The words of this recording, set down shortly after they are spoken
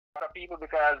of people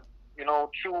because, the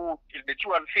true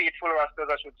and faithful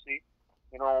Rastas, I should say,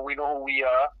 we know who we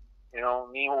are.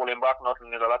 Me holding back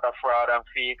nothing. There's a lot of fraud and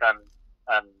fake and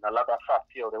a lot of fat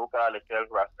here. They will call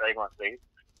themselves Rasta, I gonna say,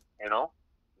 you know.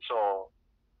 So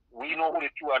we know who the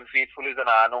true and faithful is, and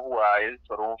I know who I is,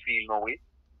 so don't feel no way.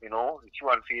 The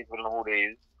true and faithful know who they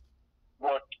is.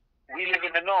 But we live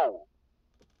in the now.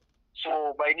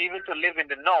 So by needing to live in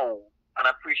the now and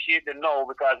appreciate the now,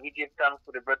 because we give thanks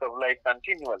for the breath of life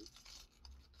continually.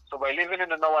 So by living in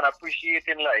the now and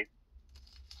appreciating life,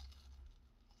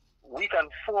 we can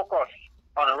focus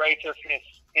on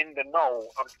righteousness in the now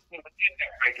and stay within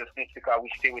that righteousness because we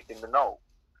stay within the now.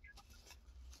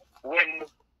 When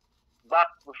back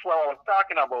before I was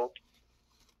talking about,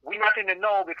 we're not in the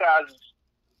now because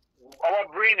our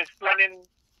brain is planning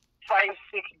 5,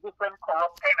 6 different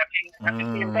corrupt kind of things at the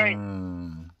same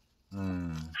time.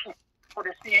 For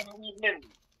the same evening.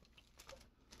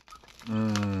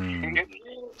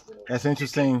 That's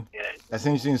interesting. That's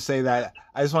interesting to say that.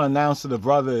 I just want to announce to the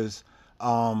brothers,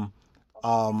 I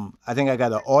think I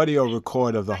got an audio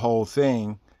record of the whole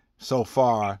thing so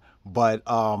far, but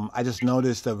I just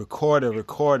noticed the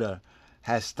recorder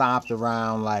has stopped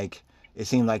around, like, it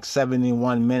seemed like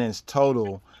 71 minutes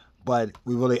total, but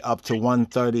we really up to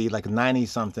 130, like 90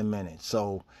 something minutes.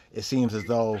 So it seems as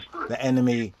though the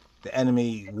enemy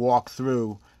walked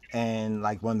through, and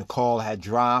like when the call had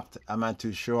dropped, I'm not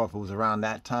too sure if it was around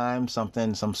that time, some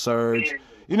surge.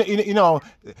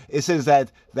 It says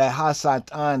that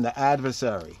Hasatan, the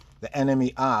adversary, the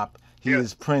enemy op, he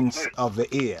is prince of the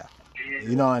ear.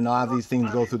 And all these things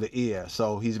go through the ear.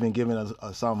 So he's been giving us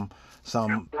some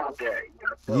but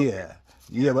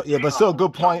still a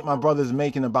good point my brother's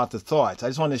making about the thoughts. I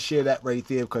just want to share that right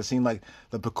there because it seemed like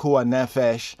the Pekua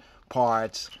Nefesh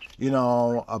parts,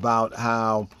 about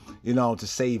how, to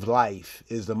save life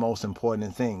is the most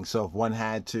important thing. So if one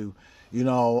had to,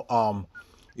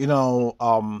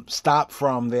 stop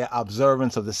from their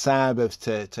observance of the Sabbath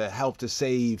to help to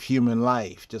save human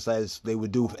life, just as they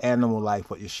would do with animal life,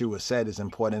 what Yeshua said is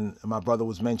important. My brother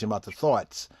was mentioning about the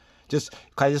thoughts.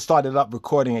 I just started up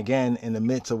recording again in the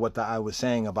midst of what I was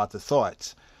saying about the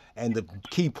thoughts. And the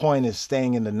key point is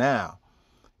staying in the now.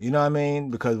 You know what I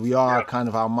mean? Because we are kind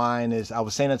of, our mind is, I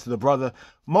was saying that to the brother.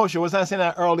 Moshe, wasn't I saying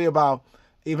that earlier about,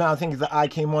 even I think the I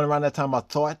came on around that time about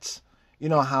thoughts?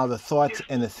 How the thoughts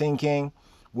and the thinking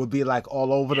would be like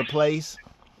all over the place,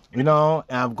 and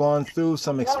I've gone through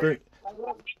some experience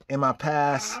in my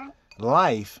past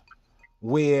life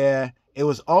where it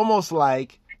was almost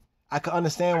like I could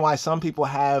understand why some people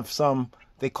have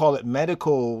they call it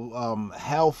medical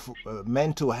health,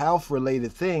 mental health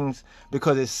related things,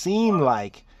 because it seemed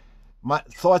like my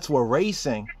thoughts were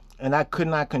racing and I could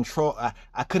not control,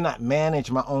 I could not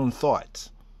manage my own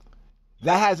thoughts.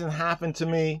 That hasn't happened to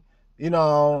me,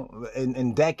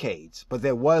 in decades, but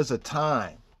there was a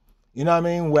time,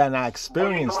 when I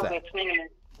experienced that.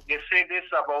 They say this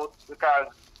about, because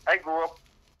I grew up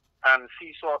and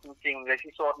see certain things. I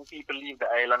see certain people leave the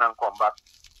island and come back.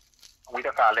 We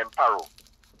don't call them paro.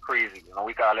 Crazy,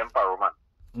 we call them paro, man.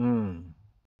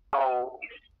 So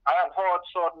I have heard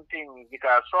certain things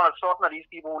because certain of these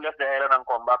people who left the island and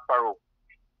come back paro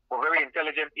were very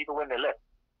intelligent people when they left.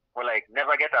 Were like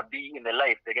never get a B in their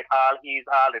life. They get all E's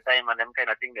all the time and them kind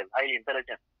of thing. They're highly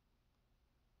intelligent.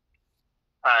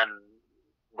 And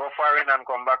go foreign and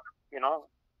come back,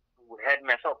 head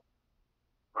mess up.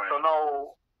 Right. So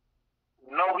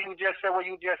now you just say what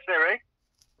you just said, right?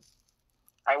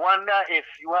 I wonder if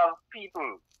you have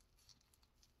people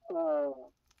who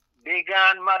they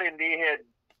gone mad in their head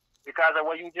because of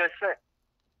what you just said.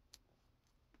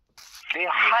 They're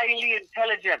highly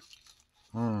intelligent.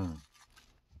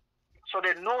 So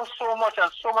they know so much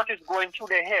and so much is going through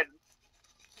their head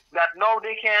that now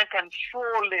they can't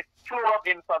control the flow of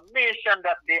information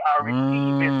that they are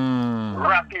receiving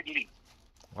rapidly.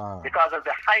 Wow. Because of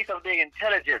the height of their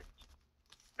intelligence.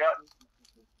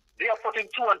 They are putting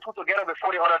 2 and 2 together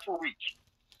before the other 2 reach.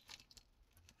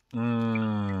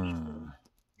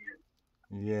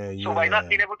 So by not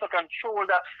being able to control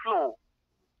that flow,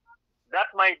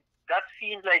 that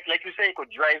seems like you say, it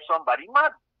could drive somebody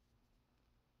mad.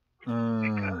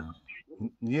 When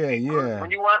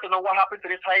you want to know what happened to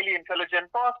this highly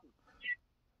intelligent person.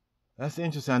 That's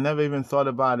interesting. I never even thought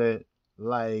about it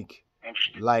like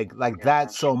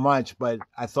that so much, but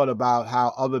I thought about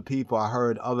how I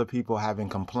heard other people having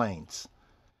complaints.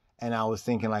 And I was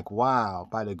thinking like, wow,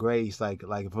 by the grace, like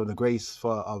for the grace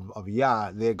of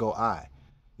Yah, there go I.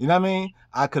 You know what I mean?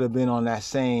 I could have been on that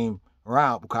same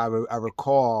route because I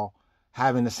recall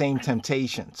having the same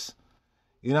temptations.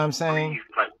 You know what I'm saying?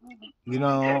 I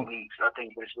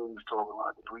think this was talking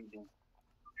about the breathing.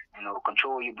 You know,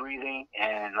 control your breathing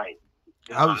and like.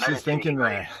 I was just thinking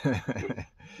that.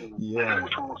 Yeah.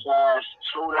 Move too fast.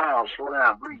 Slow down,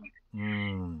 breathe.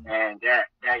 And that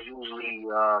usually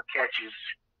catches,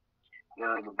 you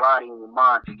know, your body and your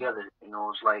mind together. You know,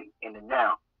 it's like in the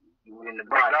now. You in the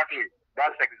body. Exactly.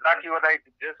 That's exactly what I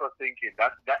just was thinking.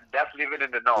 That's living in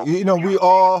the now. You know, we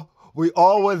all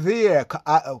were there.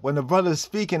 When the brother's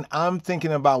speaking, I'm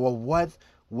thinking about, well, what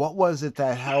was it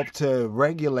that helped to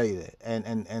regulate it?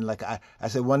 And like I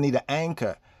said, one need an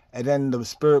anchor. And then the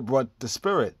Spirit brought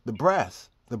the breath,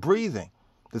 the breathing,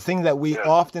 the thing that we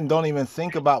often don't even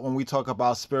think about when we talk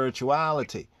about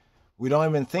spirituality. We don't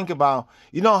even think about,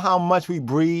 you know how much we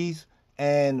breathe,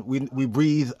 and we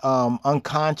breathe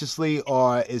unconsciously,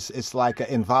 or it's like an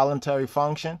involuntary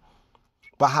function.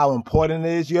 But how important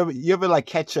it is. You ever like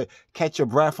catch your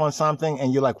breath on something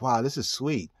and you're like, wow, this is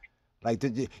sweet. Like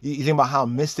you think about how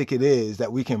mystic it is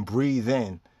that we can breathe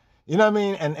in. You know what I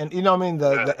mean? And you know what I mean?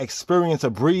 The experience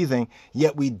of breathing,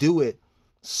 yet we do it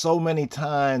so many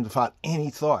times without any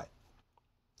thought.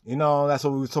 You know, that's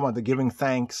what we were talking about, the giving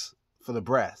thanks for the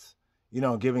breath. You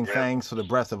know, giving thanks for the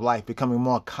breath of life, becoming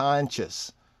more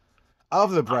conscious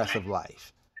of the breath of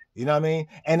life. You know what I mean?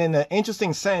 And in an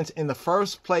interesting sense, in the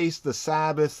first place the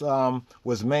Sabbath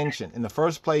was mentioned. In the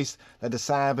first place that the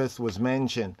Sabbath was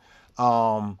mentioned,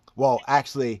 well,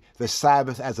 actually, the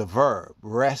Sabbath as a verb,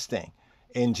 resting,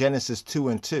 in Genesis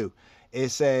 2:2, it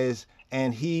says,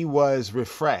 and he was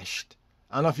refreshed.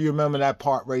 I don't know if you remember that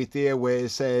part right there where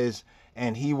it says,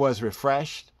 and he was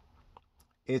refreshed.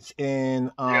 It's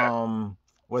in,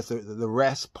 what's the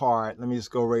rest part? Let me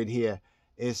just go right here.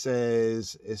 It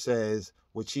says,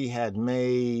 which he had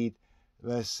made,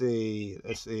 let's see.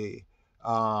 So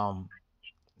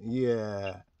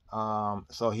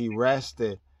he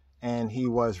rested and he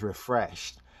was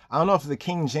refreshed. I don't know if the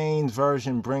King James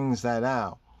Version brings that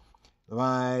out,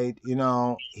 right? You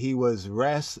know, he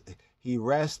rested,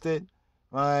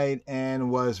 right, and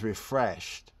was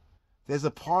refreshed. There's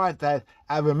a part that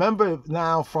I remember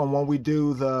now from when we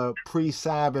do the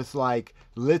pre-Sabbath like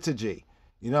liturgy,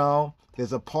 you know,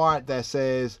 there's a part that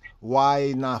says,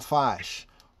 why nafash?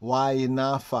 Why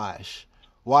nafash?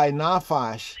 Why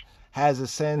nafash has a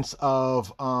sense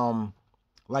of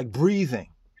like breathing.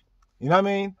 You know what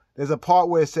I mean? There's a part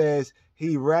where it says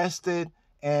he rested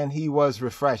and he was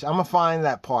refreshed. I'm gonna find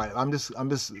that part. I'm just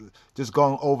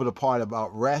going over the part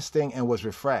about resting and was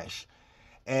refreshed.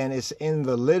 And it's in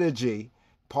the liturgy,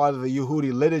 part of the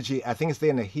Yehudi liturgy. I think it's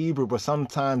there in the Hebrew, but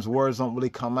sometimes words don't really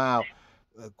come out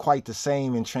quite the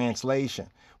same in translation.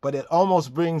 But it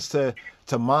almost brings to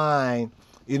mind,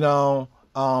 you know,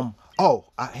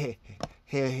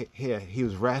 here, he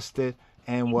was rested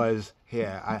and was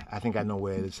here. I think I know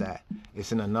where it's at.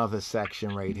 It's in another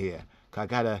section right here. I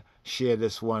gotta share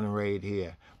this one right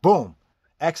here. Boom.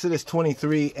 Exodus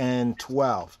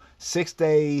 23:12. 6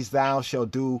 days thou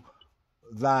shalt do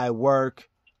thy work,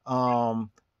 and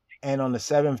on the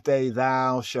seventh day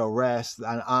thou shalt rest.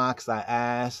 Thine ox, thy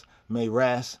ass may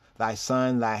rest, thy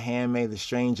son, thy handmaid, the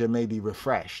stranger may be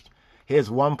refreshed. Here's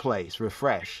one place,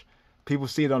 refresh. People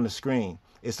see it on the screen.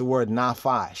 It's the word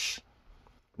nafash.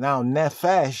 Now,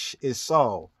 nefesh is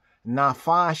soul.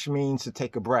 Nafash means to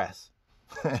take a breath.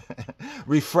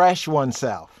 Refresh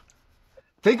oneself.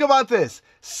 Think about this.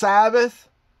 Sabbath,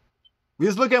 we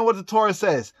just look at what the Torah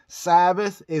says.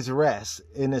 Sabbath is rest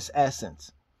in its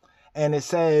essence. And it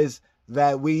says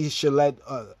that we should let,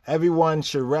 everyone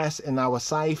should rest in our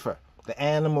cipher, the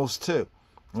animals too,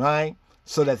 right?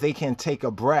 So that they can take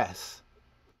a breath,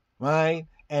 right?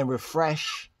 And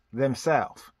refresh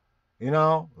themselves. You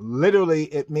know, literally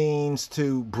it means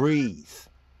to breathe.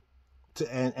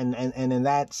 And in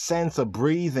that sense of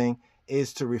breathing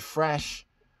is to refresh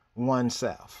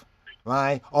oneself,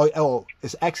 right? Oh,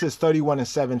 it's Exodus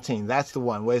 31:17. That's the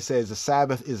one where it says the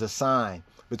Sabbath is a sign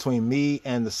between me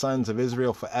and the sons of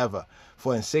Israel forever.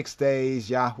 For in 6 days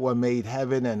Yahweh made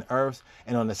heaven and earth,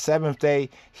 and on the seventh day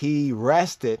he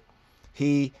rested,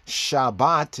 he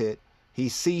Shabbated, he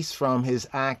ceased from his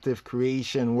active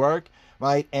creation work,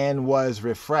 right, and was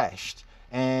refreshed.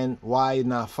 And why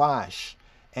nafash?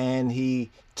 And he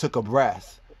took a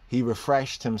breath. He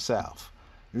refreshed himself,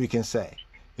 we can say.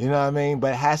 You know what I mean?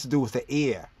 But it has to do with the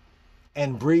ear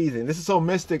and breathing. This is so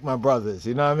mystic, my brothers.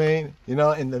 You know what I mean? You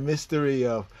know, in the mystery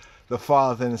of the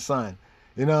Father and the Son.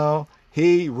 You know,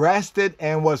 he rested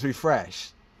and was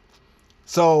refreshed.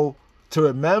 So to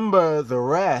remember the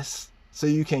rest so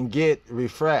you can get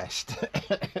refreshed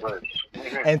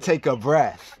and take a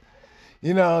breath.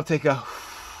 You know, take a...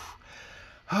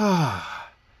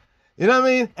 You know what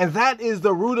I mean? And that is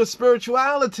the root of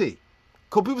spirituality.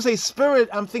 Because people say spirit,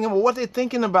 I'm thinking, well, what they're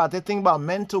thinking about? They're thinking about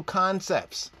mental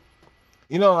concepts.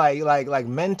 You know, like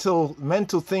mental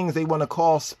things they want to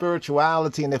call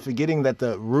spirituality, and they're forgetting that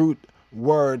the root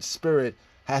word spirit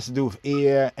has to do with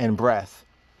air and breath,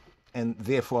 and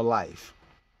therefore life.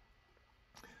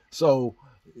 So,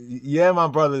 yeah, my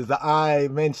brothers, the I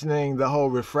mentioning the whole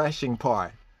refreshing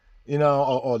part, you know,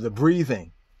 or the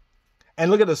breathing.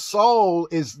 And look at the soul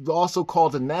is also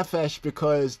called the nefesh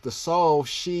because the soul,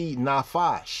 she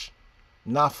nafash.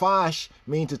 Nafash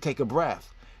means to take a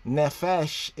breath.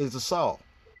 Nefesh is the soul.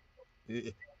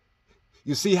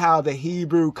 You see how the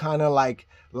Hebrew kind of like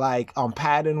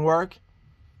pattern work?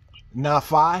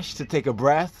 Nafash, to take a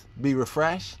breath, be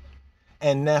refreshed.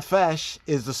 And nefesh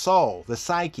is the soul, the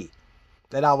psyche.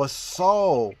 That our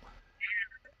soul,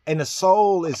 and the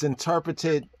soul is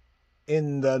interpreted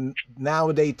in the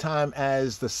nowadays time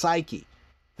as the psyche.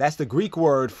 That's the Greek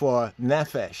word for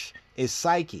nefesh, is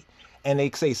psyche. And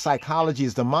they say psychology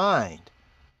is the mind.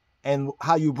 And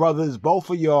how you brothers,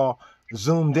 both of y'all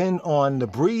zoomed in on the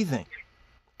breathing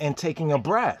and taking a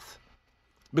breath.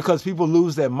 Because people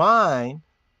lose their mind,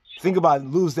 think about it,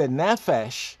 lose their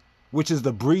nefesh, which is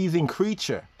the breathing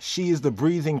creature. She is the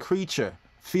breathing creature,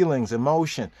 feelings,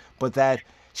 emotion, but that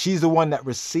she's the one that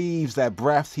receives that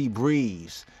breath he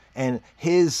breathes. And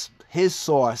his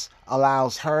source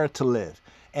allows her to live.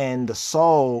 And the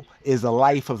soul is the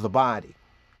life of the body,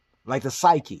 like the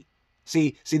psyche.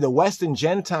 See, the Western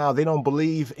Gentile, they don't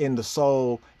believe in the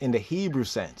soul in the Hebrew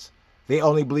sense. They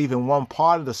only believe in one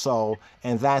part of the soul,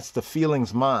 and that's the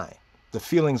feelings mind. The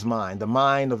feelings mind, the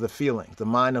mind of the feeling, the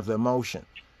mind of the emotion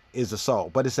is the soul.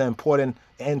 But it's an important,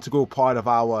 integral part of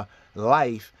our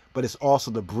life, but it's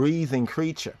also the breathing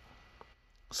creature.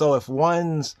 So if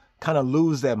one's kind of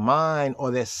lose their mind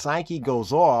or their psyche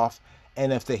goes off,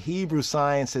 and if the Hebrew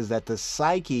science is that the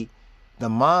psyche, the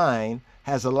mind,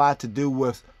 has a lot to do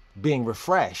with being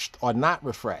refreshed or not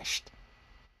refreshed.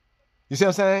 You see what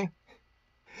I'm saying?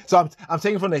 So I'm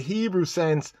taking from the Hebrew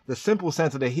sense, the simple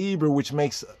sense of the Hebrew, which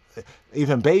makes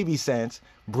even baby sense,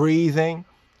 breathing,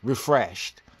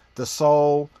 refreshed. The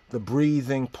soul, the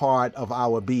breathing part of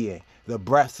our being, the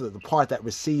breath, the part that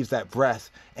receives that breath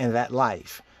and that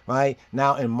life, right?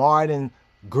 Now in modern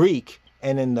Greek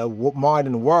and in the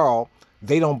modern world,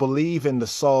 they don't believe in the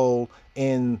soul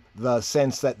in the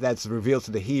sense that that's revealed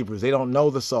to the Hebrews. They don't know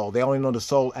the soul. They only know the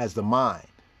soul as the mind.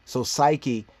 So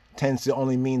psyche tends to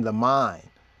only mean the mind.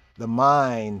 The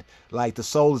mind, like the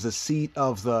soul is the seat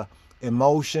of the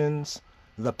emotions,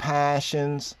 the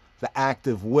passions, the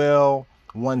active will,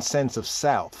 one sense of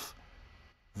self.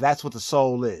 That's what the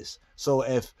soul is. So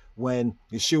if when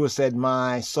Yeshua said,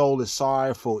 my soul is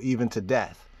sorrowful even to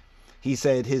death, he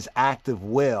said his active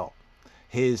will,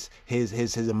 his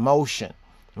emotion,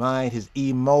 right? His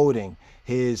emoting,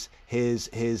 his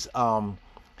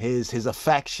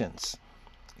affections,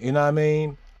 you know what I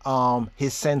mean?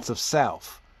 His sense of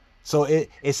self. So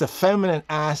it's a feminine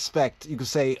aspect, you could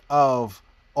say, of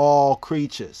all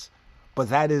creatures. But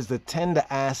that is the tender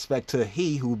aspect to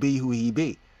he who be who he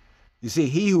be. You see,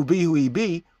 he who he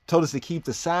be told us to keep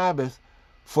the Sabbath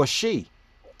for she,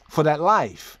 for that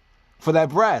life, for that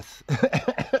breath.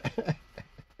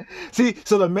 See,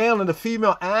 so the male and the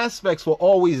female aspects were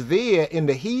always there in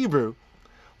the Hebrew,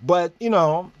 but, you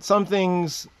know, some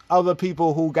things, other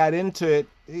people who got into it,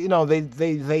 you know,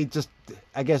 they just,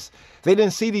 I guess, they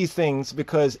didn't see these things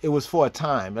because it was for a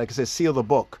time. Like I said, seal the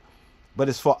book. But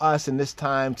it's for us in this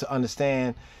time to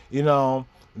understand, you know,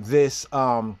 this,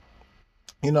 link,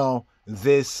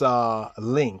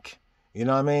 you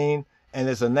know what I mean? And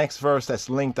there's a next verse that's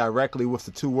linked directly with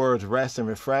the two words rest and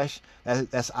refresh.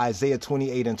 That's Isaiah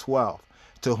 28:12.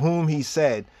 To whom he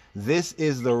said, this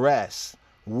is the rest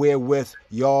wherewith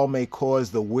y'all may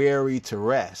cause the weary to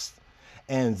rest.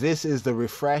 And this is the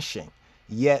refreshing.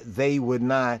 Yet they would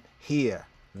not hear.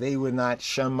 They would not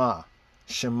shema.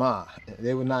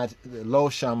 They would not lo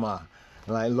shama,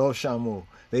 like lo shamu.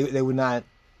 They would not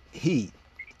heed.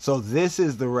 So this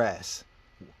is the rest,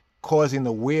 causing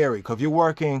the weary. Because if you're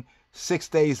working 6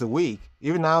 days a week,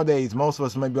 even nowadays, most of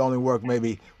us maybe only work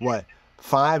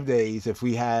 5 days if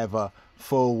we have a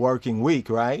full working week,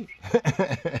 right?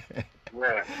 Yeah.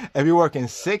 If you're working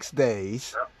 6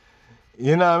 days,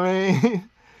 you know what I mean?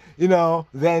 You know,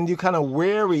 then you kind of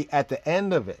weary at the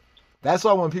end of it. That's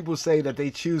why when people say that they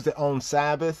choose their own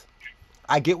Sabbath,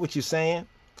 I get what you're saying,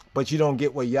 but you don't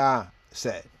get what Yah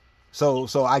said. So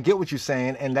I get what you're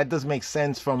saying, and that does make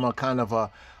sense from a kind of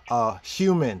a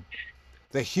human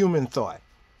thought.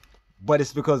 But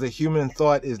it's because the human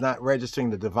thought is not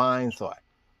registering the divine thought.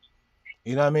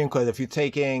 You know what I mean? Because if you're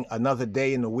taking another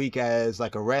day in the week as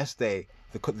like a rest day,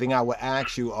 the thing I would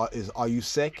ask you is, are you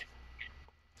sick?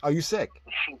 Are you sick?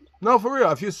 No, for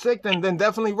real. If you're sick, then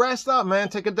definitely rest up, man.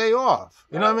 Take a day off.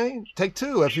 You know what I mean? Take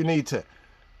 2 if you need to.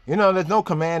 You know, there's no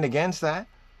command against that.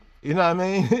 You know what I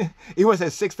mean? Even when it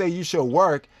said 6 day you should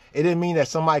work, it didn't mean that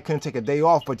somebody couldn't take a day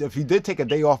off. But if you did take a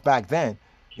day off back then,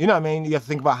 you know what I mean? You have to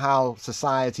think about how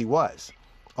society was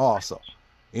also.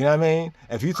 You know what I mean?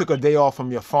 If you took a day off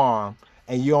from your farm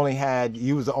and you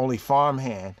was the only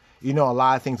farmhand, you know, a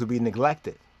lot of things would be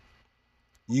neglected.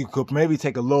 You could maybe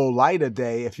take a little lighter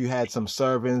day if you had some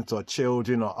servants or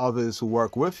children or others who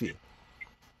work with you.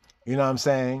 You know what I'm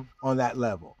saying? On that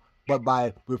level. But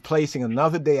by replacing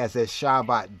another day as a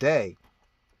Shabbat day,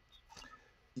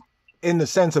 in the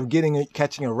sense of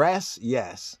catching a rest,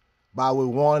 yes. But I would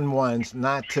warn ones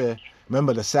not to.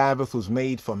 Remember, the Sabbath was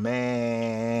made for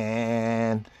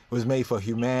man. It was made for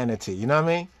humanity. You know what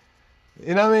I mean?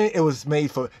 You know what I mean? It was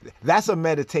made for. That's a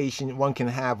meditation one can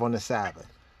have on the Sabbath.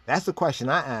 That's the question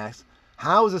I ask.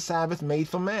 How is the Sabbath made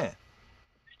for man?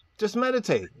 Just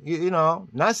meditate. You know,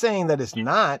 not saying that it's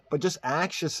not, but just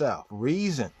ask yourself,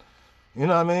 reason. You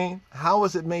know what I mean? How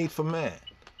is it made for man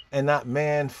and not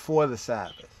man for the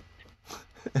Sabbath?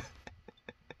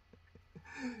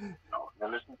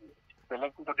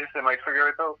 Listen to this, they might figure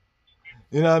it out.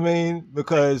 You know what I mean?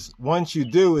 Because once you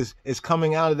do, it's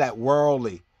coming out of that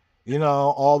worldly, you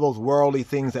know, all those worldly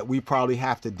things that we probably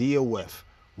have to deal with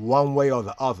one way or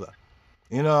the other,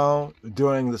 you know,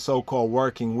 during the so-called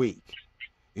working week.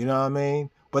 You know what I mean?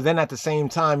 But then at the same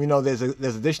time, you know, there's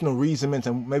additional reasonings,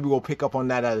 and maybe we'll pick up on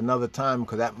that at another time,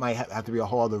 because that might have to be a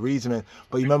whole other reasoning.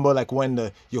 But you remember, like, when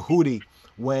the Yehudi,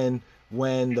 when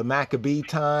the Maccabee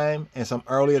time and some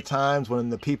earlier times when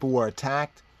the people were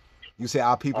attacked, you say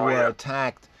our people were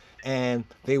attacked, and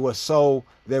their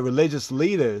religious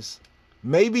leaders,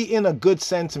 maybe in a good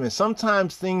sentiment,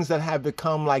 sometimes things that have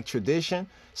become like tradition,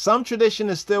 some tradition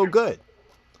is still good.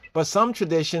 But some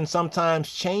tradition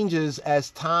sometimes changes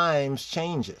as times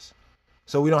changes.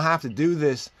 So we don't have to do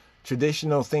this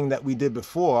traditional thing that we did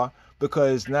before,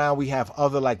 because now we have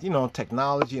other, like, you know,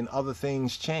 technology and other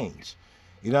things change.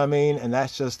 You know what I mean? And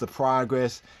that's just the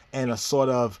progress and a sort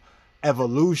of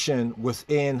evolution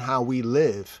within how we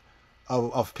live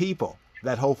of people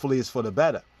that hopefully is for the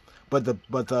better. But the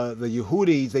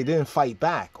Yehudis, they didn't fight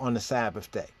back on the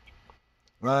Sabbath day,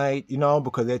 right? You know,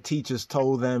 because their teachers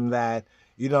told them that,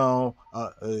 you know,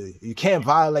 you can't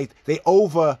violate. They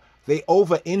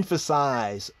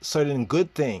overemphasize certain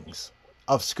good things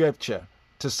of Scripture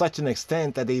to such an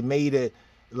extent that they made it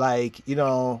like, you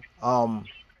know,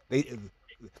 they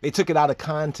took it out of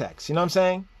context. You know what I'm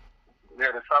saying? Yeah,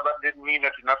 the Sabbath didn't mean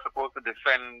that you're not supposed to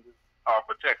defend or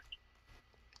protect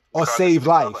or save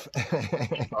life.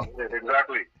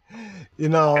 Exactly. You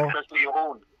know, especially your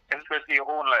own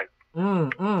life.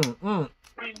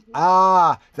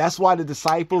 That's why the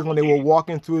disciples, when they were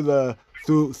walking through the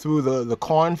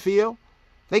cornfield,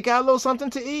 they got a little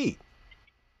something to eat.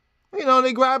 You know,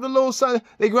 they grabbed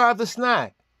a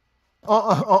snack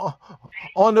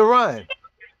on the run.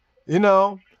 You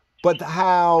know, but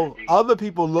how other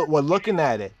people were looking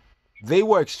at it, they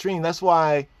were extreme. That's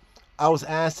why I was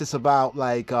asked this about,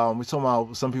 like, we're talking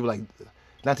about some people, like,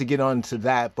 not to get on to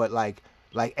that, but like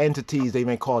entities they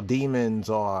may call demons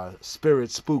or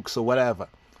spirit spooks or whatever.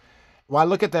 When I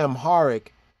look at the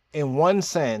Amharic, in one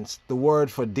sense, the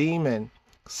word for demon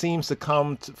seems to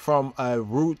come from a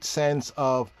root sense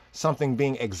of something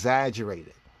being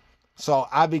exaggerated. So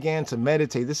I began to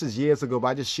meditate. This is years ago, but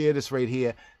I just shared this right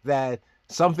here, that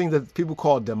something that people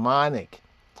call demonic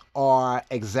are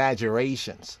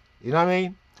exaggerations. You know what I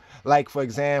mean? Like, for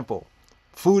example,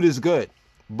 food is good,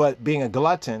 but being a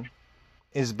glutton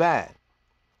is bad.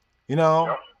 You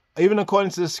know, even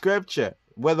according to the Scripture,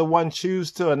 whether one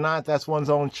chooses to or not, that's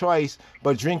one's own choice.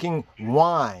 But drinking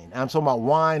wine, I'm talking about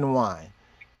wine.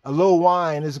 A little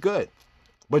wine is good,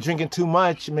 but drinking too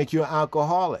much make you an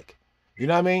alcoholic. You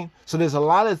know what I mean? So there's a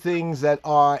lot of things that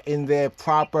are in their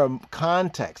proper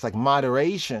context, like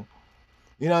moderation.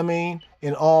 You know what I mean?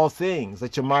 In all things,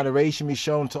 that your moderation be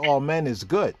shown to all men is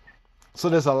good. So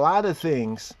there's a lot of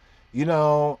things, you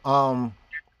know.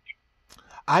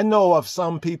 I know of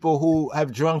some people who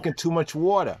have drunken too much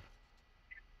water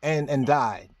and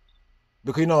died.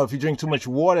 Because, you know, if you drink too much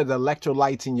water, the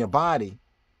electrolytes in your body,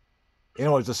 you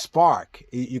know, it's a spark.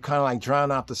 You kind of like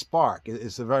drown out the spark. You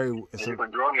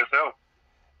can drown yourself.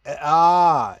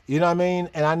 You know what I mean?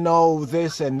 And I know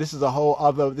this, and this is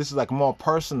this is like more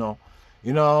personal,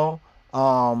 you know,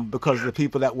 because of the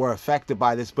people that were affected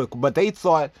by this book. But they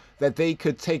thought that they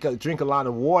could drink a lot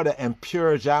of water and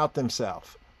purge out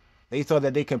themselves. They thought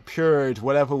that they could purge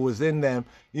whatever was in them,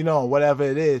 you know, whatever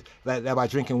it is, that by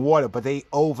drinking water, but they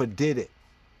overdid it.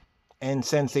 And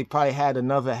since they probably had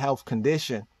another health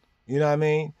condition, You know what I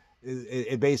mean?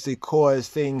 It basically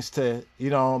caused things to, you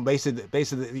know,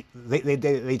 basically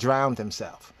they drowned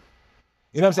themselves.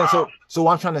 You know what I'm saying? So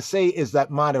what I'm trying to say is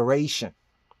that moderation.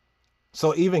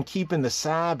 So even keeping the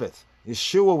Sabbath,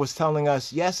 Yeshua was telling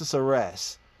us, yes, it's a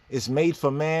rest. It's made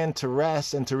for man to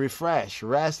rest and to refresh,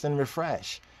 rest and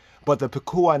refresh. But the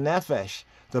pikuah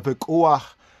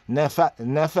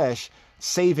nefesh,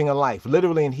 saving a life.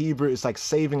 Literally in Hebrew, it's like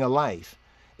saving a life.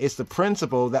 It's the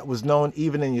principle that was known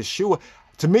even in Yeshua.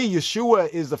 To me, Yeshua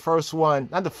is the first one,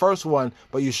 not the first one,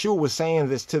 but Yeshua was saying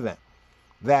this to them,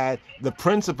 that the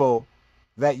principle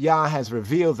that Yah has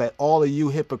revealed that all of you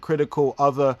hypocritical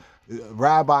other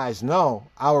rabbis know,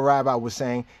 our rabbi was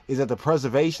saying, is that the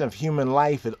preservation of human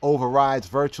life, it overrides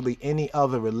virtually any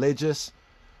other religious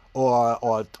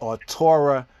or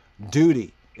Torah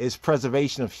duty, is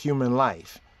preservation of human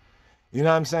life. You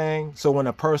know what I'm saying? So when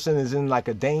a person is in like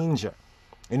a danger,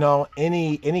 you know,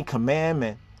 any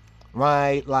commandment,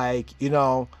 right, like, you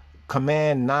know,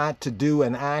 command not to do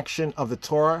an action of the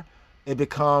Torah, it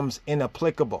becomes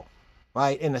inapplicable,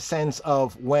 right, in the sense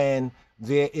of when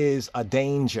there is a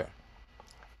danger.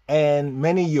 And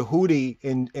many Yehudi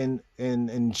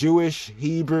in Jewish,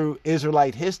 Hebrew,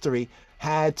 Israelite history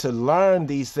had to learn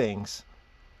these things,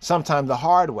 sometimes the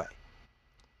hard way.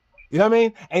 You know what I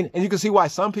mean? And you can see why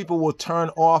some people will turn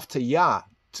off to Yah,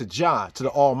 to Jah, to the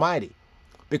Almighty,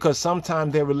 because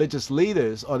sometimes their religious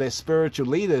leaders or their spiritual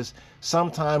leaders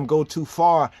sometimes go too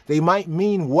far. They might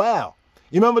mean well.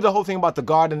 You remember the whole thing about the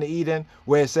Garden of Eden,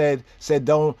 where it said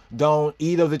don't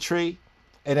eat of the tree,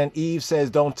 and then Eve says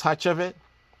don't touch of it.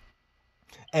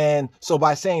 And so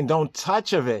by saying don't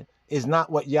touch of it is not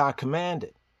what Yah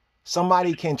commanded.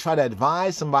 Somebody can try to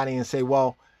advise somebody and say,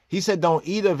 well, he said don't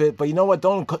eat of it, but you know what?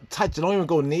 Don't touch it. Don't even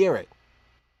go near it.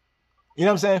 You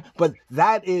know what I'm saying? But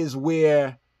that is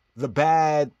where the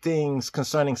bad things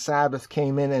concerning Sabbath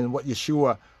came in, and what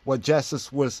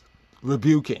Jesus was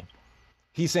rebuking.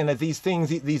 He's saying that these things,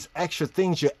 these extra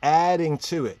things, you're adding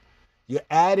to it. You're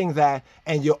adding that,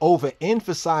 and you're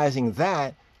overemphasizing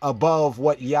that above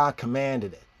what Yah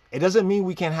commanded it. It doesn't mean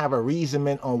we can't have a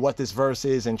reasonment on what this verse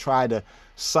is and try to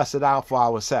suss it out for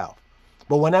ourselves.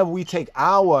 But whenever we take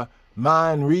our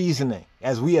mind reasoning,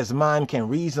 as we as mind can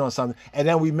reason on something, and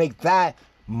then we make that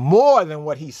more than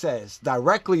what he says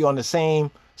directly on the same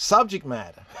subject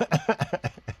matter.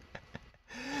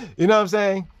 You know what I'm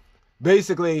saying?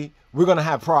 Basically, we're going to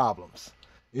have problems.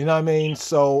 You know what I mean?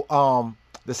 So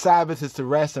the Sabbath is to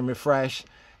rest and refresh.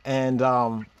 And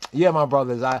yeah, my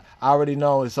brothers, I already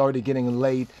know it's already getting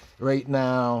late right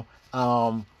now.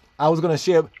 I was going to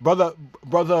share, brother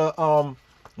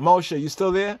Moshe, you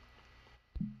still there?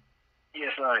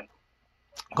 Yes, I.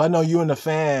 I know you and the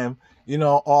fam, you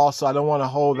know, also, I don't want to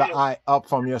hold the eye up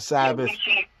from your Sabbath.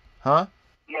 Yeah, huh?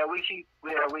 Yeah,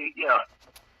 yeah.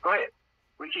 Go ahead.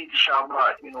 We keep the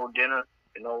Shabbat, you know, dinner,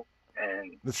 you know,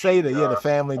 and the Seder, the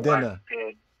family dinner,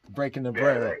 breaking the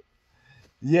bread. Right.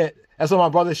 Yeah, that's what my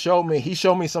brother showed me. He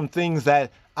showed me some things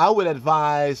that I would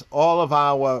advise all of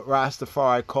our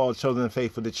Rastafari called Children of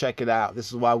Faithful to check it out. This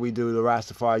is why we do the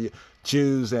Rastafari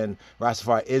Jews and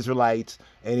Rastafari Israelites,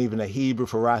 and even a Hebrew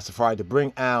for Rastafari, to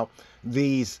bring out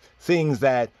these things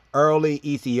that early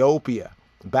Ethiopia,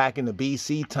 back in the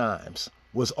BC times,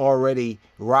 was already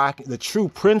rocking, the true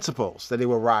principles that they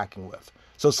were rocking with.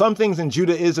 So some things in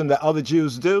Judaism that other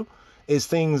Jews do is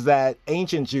things that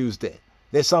ancient Jews did.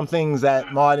 There's some things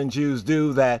that modern Jews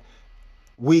do that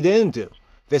we didn't do.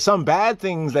 There's some bad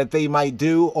things that they might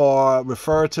do or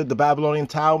refer to the Babylonian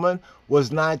Talmud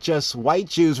was not just white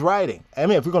Jews writing. I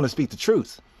mean, if we're going to speak the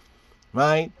truth,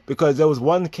 right? Because there was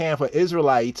one camp of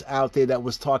Israelites out there that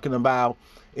was talking about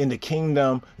in the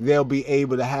kingdom, they'll be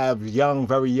able to have young,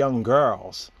 very young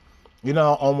girls. You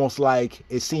know, almost like,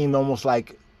 it seemed almost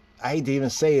like, I hate to even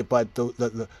say it, but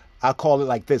I call it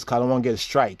like this because I don't want to get a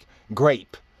strike.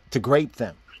 To grape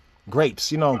them.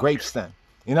 Grapes, you know, grapes them.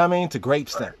 You know what I mean? To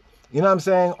grapes them. You know what I'm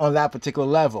saying? On that particular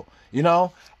level, you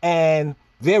know? And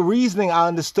their reasoning, I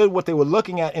understood what they were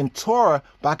looking at in Torah,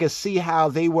 but I could see how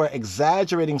they were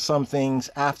exaggerating some things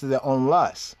after their own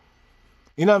lust.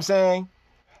 You know what I'm saying?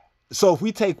 So if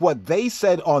we take what they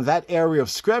said on that area of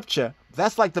scripture,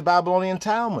 that's like the Babylonian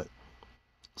Talmud.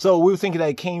 So we were thinking that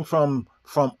it came from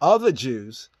other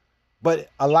Jews, but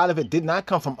a lot of it did not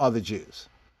come from other Jews.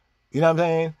 You know what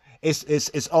I'm saying?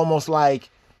 It's almost like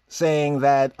saying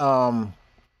that,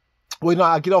 well, you know,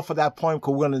 I'll get off of that point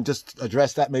because we're going to just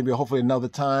address that maybe hopefully another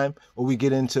time where we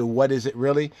get into what is it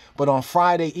really. But on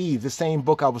Friday Eve, the same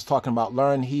book I was talking about,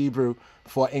 Learn Hebrew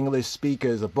for English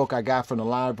Speakers, a book I got from the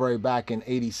library back in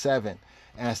 '87.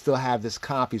 and I still have this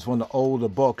copy. It's one of the older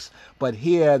books. But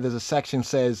here there's a section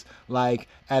says, like,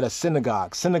 at a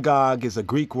synagogue. Synagogue is a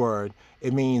Greek word.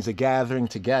 It means a gathering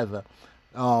together.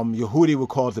 Yehudi would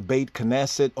call it the Beit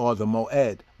Knesset or the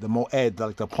Moed,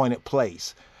 like the appointed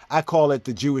place. I call it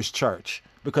the Jewish church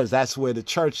because that's where the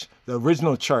church, the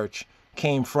original church,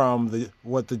 came from,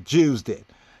 what the Jews did,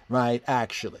 right?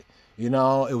 Actually, you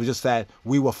know, it was just that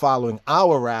we were following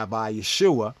our rabbi,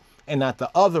 Yeshua, and not the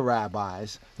other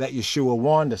rabbis that Yeshua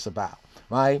warned us about,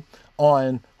 right?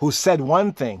 Who said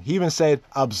one thing. He even said,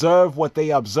 observe what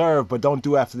they observe, but don't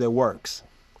do after their works.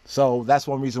 So that's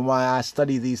one reason why I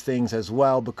study these things as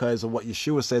well, because of what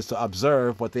Yeshua says, to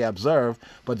observe what they observe,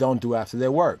 but don't do after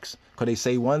their works. Because they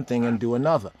say one thing and do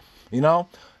another, you know?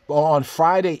 On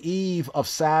Friday eve of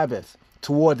Sabbath,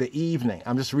 toward the evening,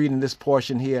 I'm just reading this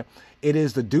portion here, it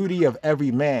is the duty of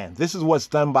every man. This is what's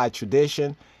done by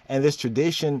tradition, and this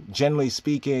tradition, generally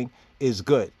speaking, is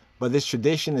good. But this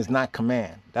tradition is not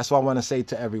command. That's what I want to say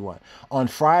to everyone. On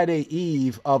Friday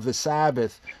eve of the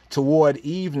Sabbath, toward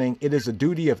evening, it is the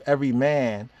duty of every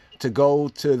man to go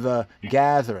to the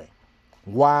gathering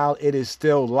while it is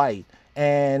still light.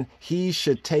 And he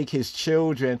should take his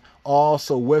children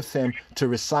also with him to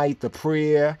recite the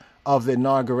prayer of the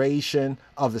inauguration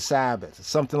of the Sabbath.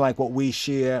 Something like what we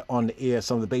share on the air,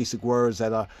 some of the basic words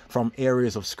that are from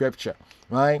areas of scripture,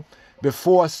 right?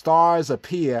 Before stars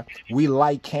appear, we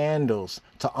light candles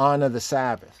to honor the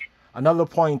Sabbath. Another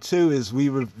point, too, is we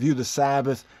review the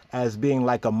Sabbath as being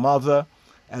like a mother,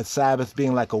 as Sabbath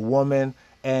being like a woman,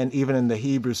 and even in the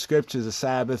Hebrew scriptures, the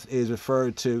Sabbath is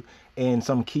referred to in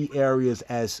some key areas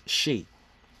as she,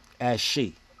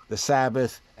 the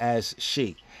Sabbath as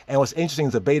she. And what's interesting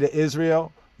is the Beta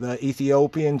Israel, the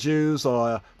Ethiopian Jews,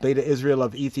 or Beta Israel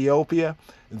of Ethiopia,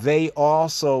 they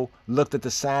also looked at the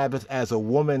Sabbath as a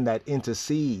woman that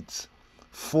intercedes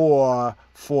for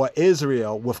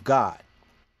Israel with God.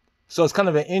 So it's kind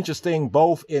of an interesting,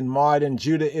 both in modern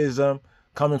Judaism,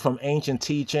 coming from ancient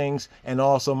teachings, and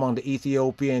also among the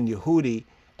Ethiopian Yehudi,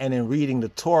 and in reading the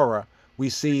Torah, we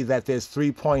see that there's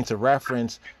 3 points of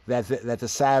reference that the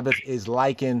Sabbath is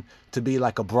likened to be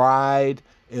like a bride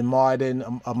in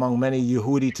modern, among many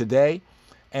Yehudi today.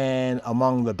 And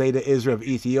among the Beta Israel of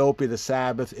Ethiopia, the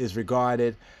Sabbath is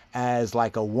regarded as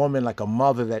like a woman, like a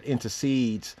mother that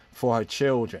intercedes for her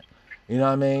children. You know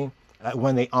what I mean?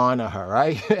 When they honor her,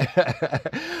 right?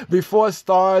 Before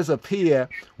stars appear,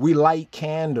 we light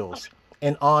candles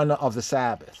in honor of the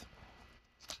Sabbath,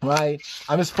 right?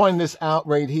 I'm just pointing this out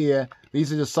right here.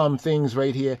 These are just some things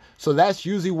right here. So that's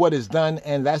usually what is done,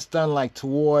 and that's done like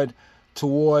toward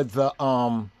the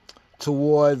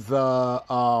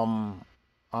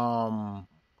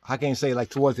how can you say, like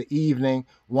towards the evening,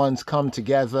 ones come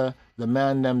together, the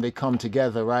man them, they come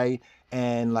together, right?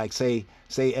 And like say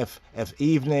if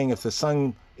evening, if the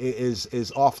sun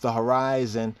is off the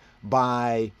horizon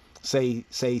by say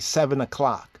 7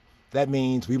 o'clock, that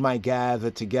means we might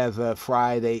gather together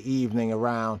Friday evening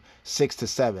around 6 to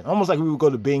 7. Almost like we would go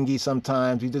to Bingi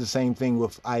sometimes. We did the same thing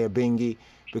with Bingi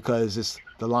because it's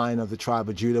the line of the tribe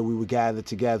of Judah. We would gather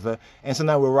together, and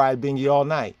sometimes we'll ride Bingi all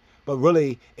night. But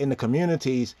really, in the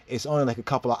communities, it's only like a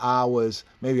couple of hours,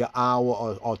 maybe an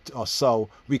hour or so.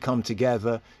 We come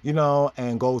together, you know,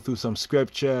 and go through some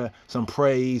scripture, some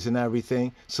praise and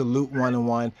everything, salute one and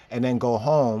one, and then go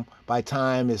home. By the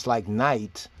time it's like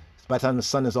night, by the time the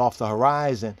sun is off the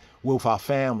horizon, we're with our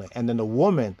family. And then the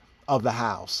woman of the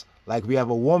house, like we have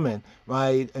a woman,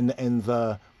 right, in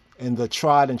the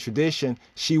trod and tradition,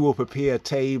 she will prepare a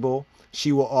table.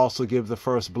 She will also give the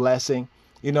first blessing.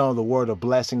 You know, the word of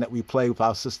blessing that we play with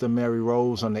our sister Mary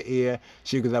Rose on the air.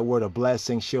 She'll give that word of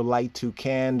blessing. She'll light 2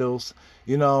 candles,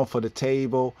 you know, for the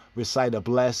table, recite a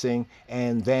blessing,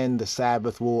 and then the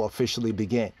Sabbath will officially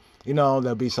begin. You know,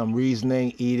 there'll be some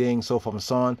reasoning, eating, so forth and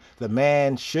so on. The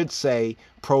man should say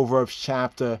Proverbs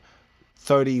chapter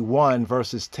 31,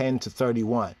 verses 10 to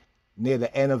 31. Near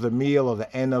the end of the meal or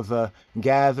the end of the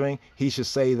gathering, he should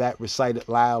say that, recite it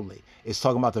loudly. It's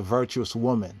talking about the virtuous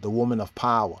woman, the woman of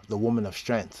power, the woman of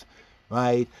strength,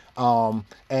 right? And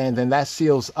then that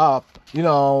seals up, you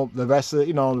know, the rest of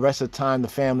the time the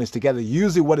family's together.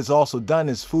 Usually what is also done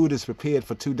is food is prepared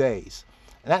for 2 days.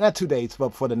 Not 2 days,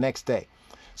 but for the next day.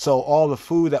 So all the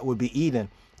food that would be eaten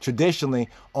traditionally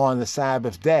on the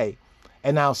Sabbath day.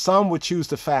 And now some would choose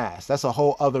to fast. That's a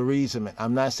whole other reason.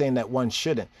 I'm not saying that one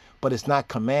shouldn't, but it's not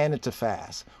commanded to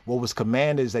fast. What was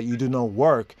commanded is that you do no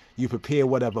work. You prepare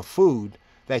whatever food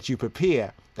that you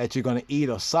prepare that you're going to eat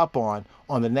or sup on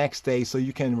the next day, so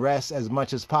you can rest as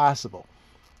much as possible.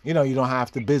 You know, you don't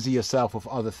have to busy yourself with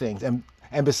other things. And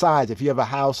besides, if you have a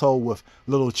household with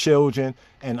little children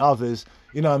and others,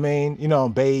 You know what I mean? You know,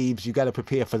 babes, you got to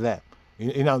prepare for them.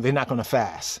 You know, they're not going to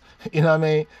fast. You know what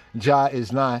I mean? Jah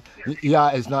is not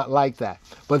like that.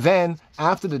 But then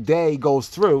after the day goes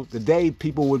through, the day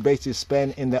people would basically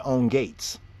spend in their own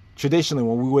gates. Traditionally,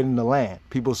 when we were in the land,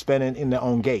 people spending in their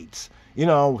own gates, you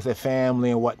know, with their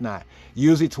family and whatnot.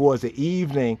 Usually towards the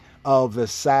evening of the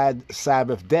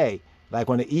Sabbath day, like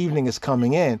when the evening is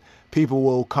coming in, people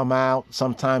will come out.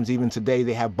 Sometimes even today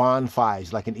they have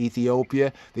bonfires. Like in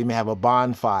Ethiopia, they may have a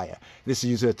bonfire. This is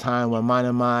usually a time when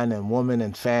man and woman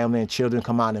and family and children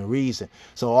come out and reason.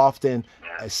 So often,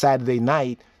 Saturday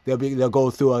night, they'll go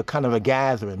through a kind of a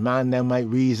gathering. Man and them might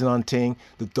reason on things.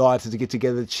 The daughters to get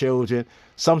together, the children.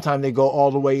 Sometimes they go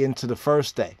all the way into the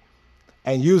first day.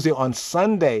 And usually on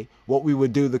Sunday, what we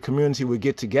would do, the community would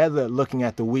get together looking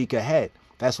at the week ahead.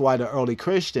 That's why the early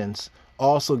Christians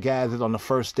also gathered on the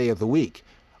first day of the week.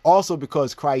 Also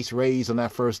because Christ raised on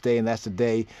that first day, and that's the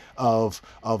day of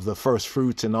the first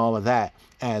fruits and all of that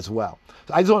as well.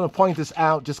 So I just want to point this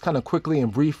out just kind of quickly in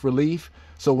brief relief,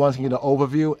 so one can get an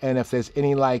overview. And if there's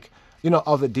any, like, you know,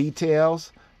 other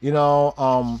details, I'm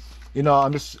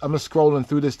just scrolling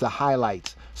through this to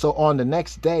highlights. So on the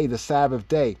next day, the Sabbath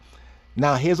day,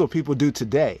 now here's what people do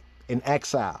today in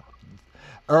exile.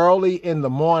 Early in the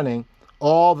morning,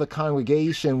 all the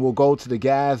congregation will go to the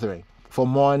gathering for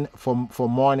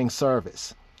morning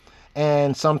service.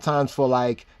 And sometimes for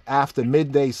like after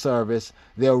midday service,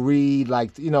 they'll read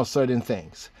like, you know, certain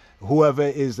things. Whoever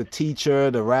is the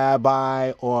teacher, the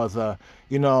rabbi, or the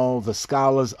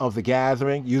scholars of the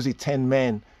gathering, usually 10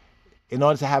 men. In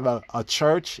order to have a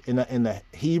church in the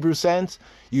Hebrew sense,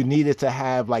 you needed to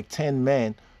have like 10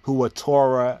 men who were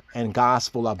Torah and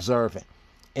gospel observant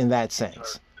in that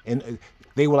sense. And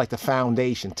they were like the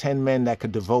foundation, 10 men that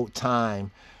could devote time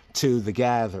to the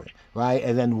gathering, right?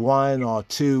 And then 1 or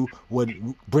 2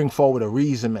 would bring forward a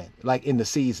reasonment, like in the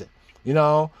season, you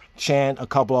know, chant a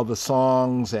couple of the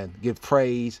songs and give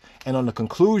praise. And on the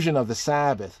conclusion of the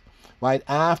Sabbath, right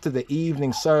after the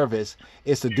evening service,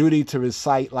 it's the duty to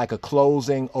recite like a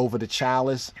closing over the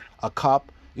chalice, a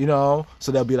cup, you know,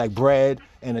 so there'll be like bread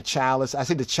and a chalice. I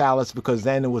say the chalice because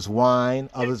then it was wine.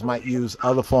 Others might use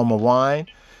other form of wine.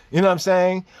 You know what I'm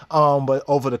saying? But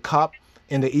over the cup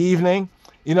in the evening,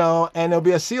 you know, and there'll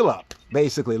be a seal up,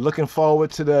 basically, looking forward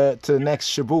to the next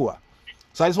Shabuah.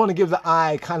 So I just want to give the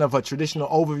eye kind of a traditional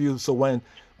overview. So when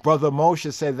Brother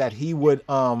Moshe said that he would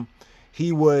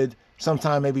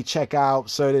sometime maybe check out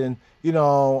certain, you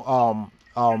know,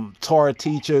 Torah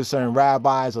teachers, certain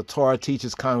rabbis or Torah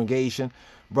teachers congregation,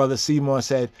 Brother Seymour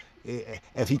said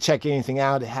if he check anything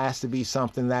out, it has to be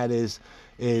something that is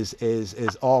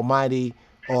almighty,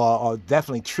 or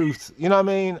definitely truth, you know what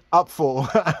I mean?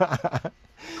 Upful,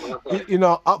 you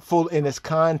know, upful in its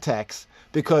context,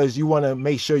 because you want to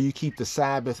make sure you keep the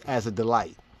Sabbath as a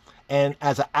delight. And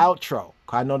as an outro,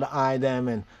 I know the I, them,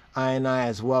 and I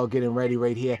as well getting ready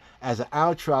right here. As an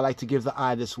outro, I like to give the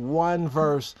I this one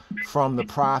verse from the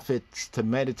prophets to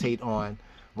meditate on,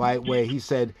 right? Where he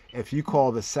said, if you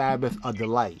call the Sabbath a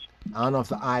delight. I don't know if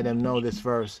the I, them know this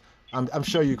verse. I'm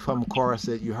sure you come across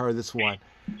it. You heard this one.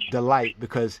 Delight,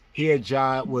 because here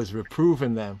John was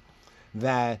reproving them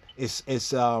that it's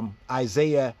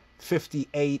Isaiah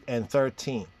 58 and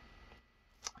 13.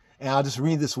 And I'll just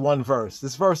read this one verse.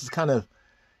 This verse is kind of,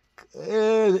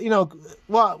 let me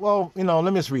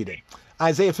just read it.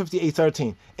 Isaiah 58,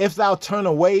 13. If thou turn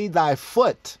away thy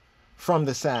foot from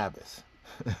the Sabbath,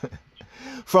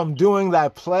 from doing thy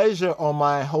pleasure on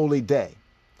my holy day,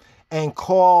 and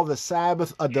call the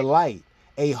Sabbath a delight,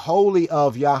 a holy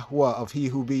of Yahweh, of he,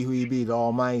 who he be, the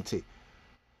Almighty,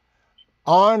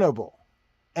 honorable,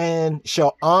 and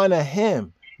shall honor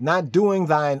him, not doing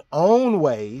thine own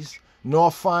ways,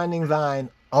 nor finding thine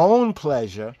own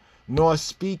pleasure, nor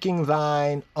speaking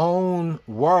thine own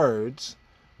words,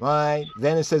 right?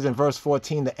 Then it says in verse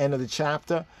 14, the end of the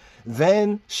chapter,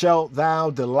 then shalt thou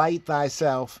delight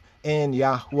thyself in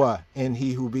Yahweh, in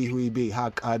he, who he be,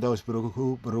 HaKadosh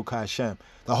Baruch Hashem,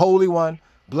 the Holy One.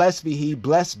 Blessed be he,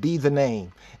 blessed be the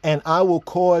name. And I will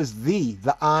cause thee,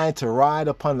 the eye, to ride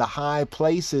upon the high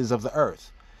places of the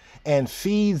earth, and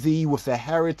feed thee with the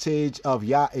heritage of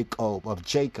Yaakov, of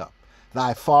Jacob,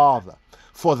 thy father.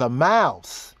 For the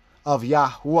mouth of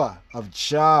Yahweh, of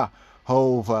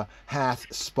Jehovah, hath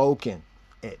spoken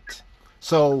it.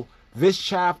 So this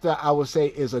chapter, I would say,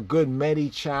 is a good Medi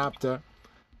chapter,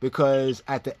 because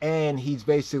at the end, he's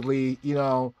basically,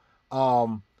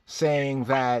 saying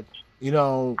that,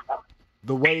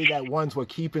 the way that ones were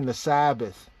keeping the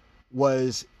Sabbath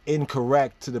was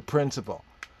incorrect to the principle.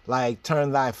 Like,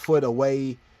 turn thy foot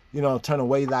away, turn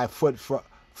away thy foot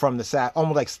from the Sabbath,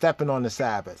 almost like stepping on the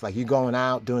Sabbath. Like, you're going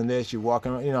out doing this, you're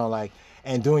walking,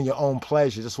 and doing your own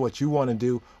pleasure, just what you want to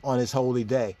do on this holy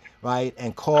day, right?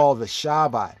 And call the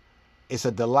Shabbat. It's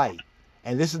a delight.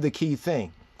 And this is the key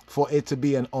thing for it to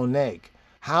be an oneg.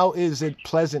 How is it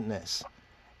pleasantness?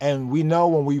 And we know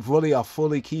when we really are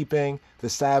fully keeping the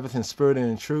Sabbath in spirit and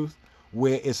in truth,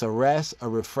 where it's a rest, a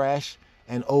refresh,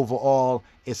 and overall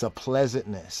it's a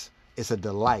pleasantness. It's a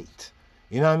delight.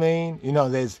 You know what I mean? You know,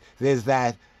 there's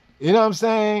that, you know what I'm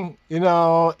saying? You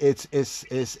know, it's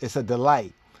a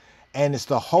delight. And it's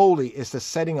the holy, it's the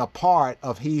setting apart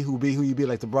of he who be who you be,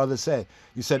 like the brother said.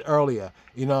 You said earlier,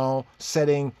 you know,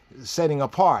 setting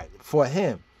apart for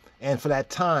him. And for that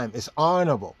time, it's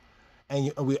honorable.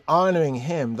 And we're honoring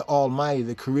him, the Almighty,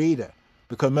 the Creator.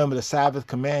 Because remember, the Sabbath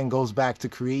command goes back to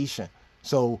creation.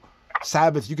 So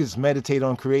Sabbath, you can just meditate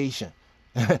on creation.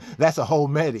 That's a whole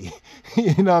medi.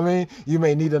 You know what I mean? You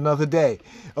may need another day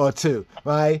or two,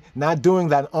 right? Not doing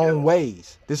that own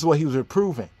ways. This is what he was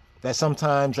reproving. That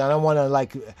sometimes, I don't want to,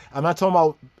 like, I'm not talking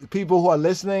about people who are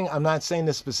listening. I'm not saying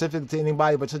this specific to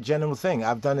anybody, but it's a general thing.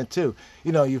 I've done it too.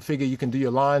 You know, you figure you can do your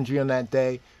laundry on that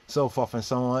day, so forth and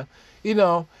so on. You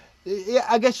know, yeah,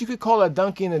 I guess you could call it a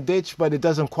donkey in a ditch, but it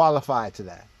doesn't qualify to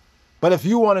that. But if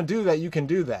you want to do that, you can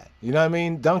do that. You know what I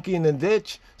mean? Donkey in the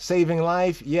ditch, saving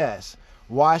life, yes.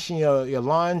 Washing your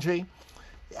laundry.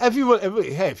 If you would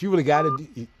have got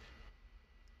to,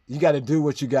 you got to do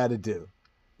what you got to do.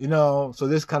 You know, so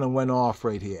this kind of went off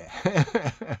right here.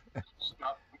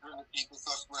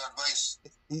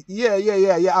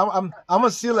 Yeah. I'm gonna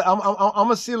seal it. I'm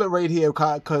gonna seal it right here,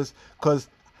 cause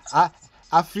I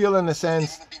feel in a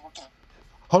sense.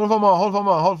 Hold on for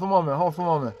a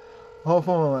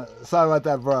moment. Sorry about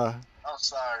that, bro. I'm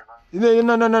sorry,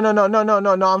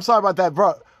 bro. No. I'm sorry about that,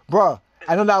 bro.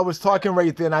 I know that I was talking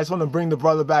right there, and I just want to bring the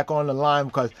brother back on the line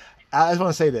because I just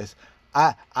want to say this.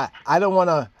 I don't want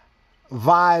to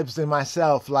vibes in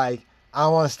myself like I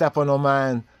don't want to step on no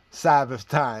man Sabbath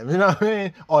time. You know what I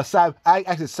mean? Or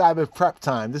actually Sabbath prep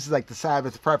time. This is like the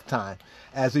Sabbath prep time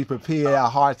as we prepare our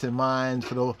hearts and minds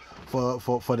for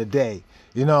the day.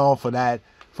 You know, for that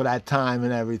time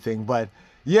and everything. But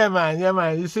yeah, man.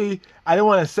 You see, I didn't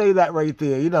want to say that right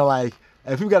there. You know, like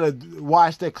if you gotta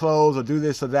wash their clothes or do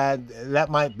this or that, that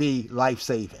might be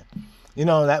life-saving. You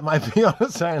know, that might be on a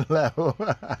certain level.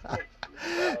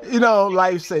 You know,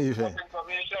 life-saving.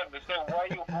 They say, why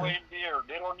you going there?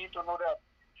 They don't need to know that.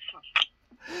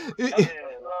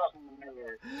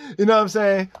 You know what I'm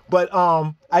saying? But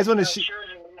I just want to They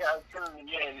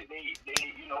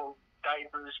you know,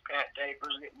 diapers, pant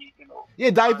diapers, you know. Yeah,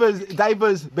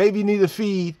 diapers, baby need to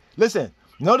feed. Listen,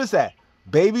 notice that.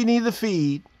 Baby need to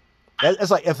feed.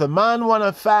 It's like if a man want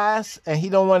to fast and he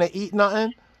don't want to eat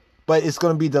nothing, but it's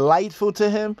going to be delightful to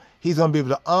him, he's going to be able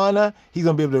to honor, he's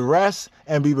going to be able to rest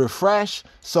and be refreshed,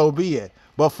 so be it.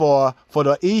 But for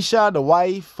the Isha, the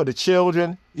wife, for the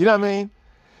children, you know what I mean?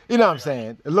 You know what I'm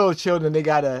saying? The little children, they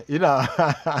got to, you know.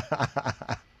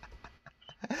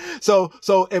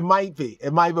 So it might be.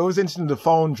 It was interesting the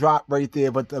phone dropped right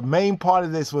there, but the main part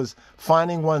of this was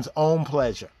finding one's own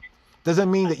pleasure. Doesn't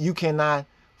mean that you cannot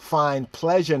find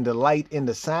pleasure and delight in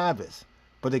the Sabbath,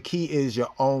 but the key is your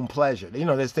own pleasure. You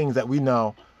know, there's things that we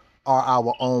know are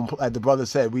our own. Like the brother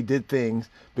said, we did things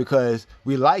because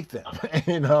we like them.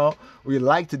 You know, we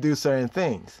like to do certain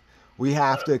things. We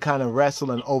have to kind of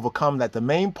wrestle and overcome that. The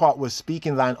main part was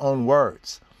speaking thine own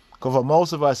words. Because for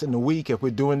most of us in the week, if we're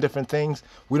doing different things,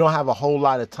 we don't have a whole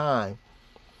lot of time,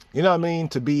 you know what I mean,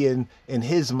 to be in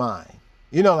his mind.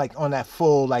 You know, like on that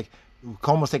full, like,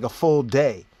 almost take a full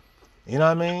day. You know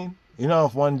what I mean? You know,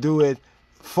 if one do it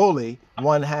fully,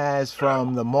 one has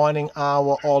from the morning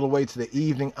hour all the way to the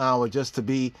evening hour just to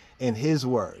be in his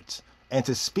words and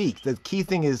to speak. The key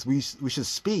thing is we should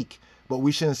speak, but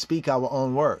we shouldn't speak our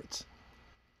own words.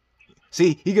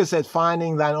 See, he just said,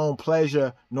 finding thine own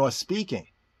pleasure nor speaking.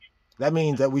 That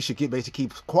means that we should basically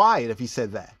keep quiet if he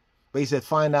said that. But he said,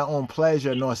 find our own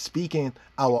pleasure nor speaking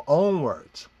our own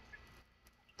words.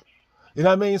 You know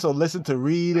what I mean? So listen to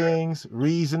readings,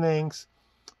 reasonings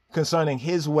concerning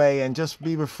his way and just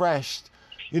be refreshed,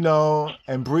 you know,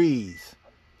 and breathe.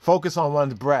 Focus on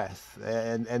one's breath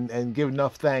and give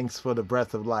enough thanks for the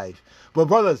breath of life. But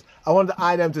brothers, I wanted the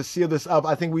item to seal this up.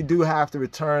 I think we do have to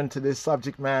return to this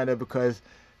subject matter because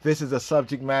this is a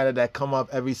subject matter that come up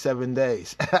every 7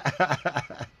 days.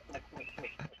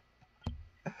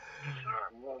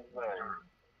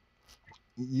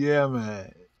 Yeah,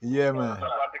 man. Yeah, man.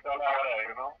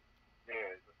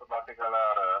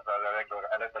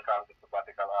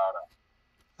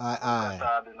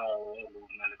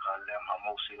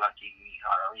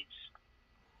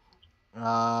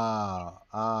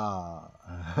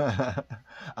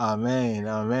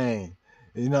 Amen.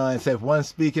 You know, it said if one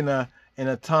speaking in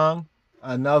a tongue,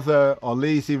 another, or at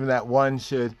least even that one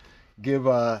should give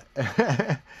a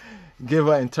give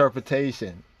an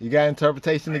interpretation. You got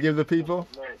interpretation to give the people?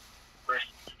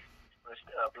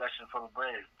 Blessing from the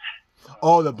bread.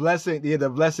 Oh, the blessing, yeah, the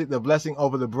blessing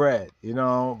over the bread. You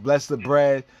know, bless the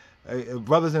bread,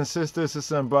 brothers and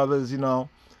sisters and brothers. You know,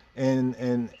 in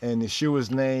Yeshua's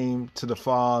name, to the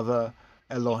Father,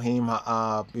 Elohim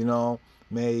Ha'ab. You know,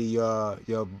 may your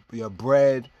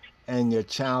bread and your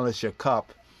chalice, your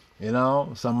cup. You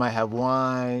know, some might have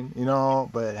wine, you know,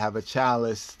 but have a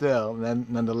chalice still.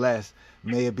 Nonetheless,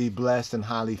 may it be blessed and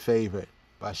highly favored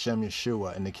by Hashem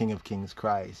Yeshua and the King of Kings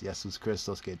Christ, Jesus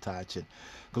Christos Ketachin.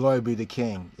 Glory be to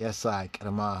King. Yes, I.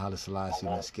 Kramah Halaselassie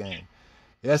Meskin.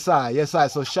 Yes, I.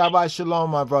 So Shabbat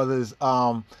Shalom, my brothers.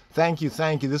 Thank you.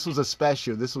 This was a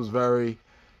special. This was very.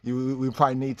 We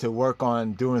probably need to work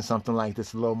on doing something like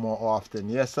this a little more often.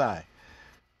 Yes, I.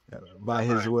 By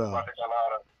His will.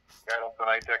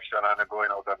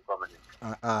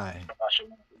 Aye.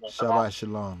 Shabbat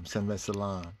Shalom. Sembet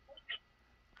Salam.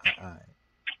 Aye.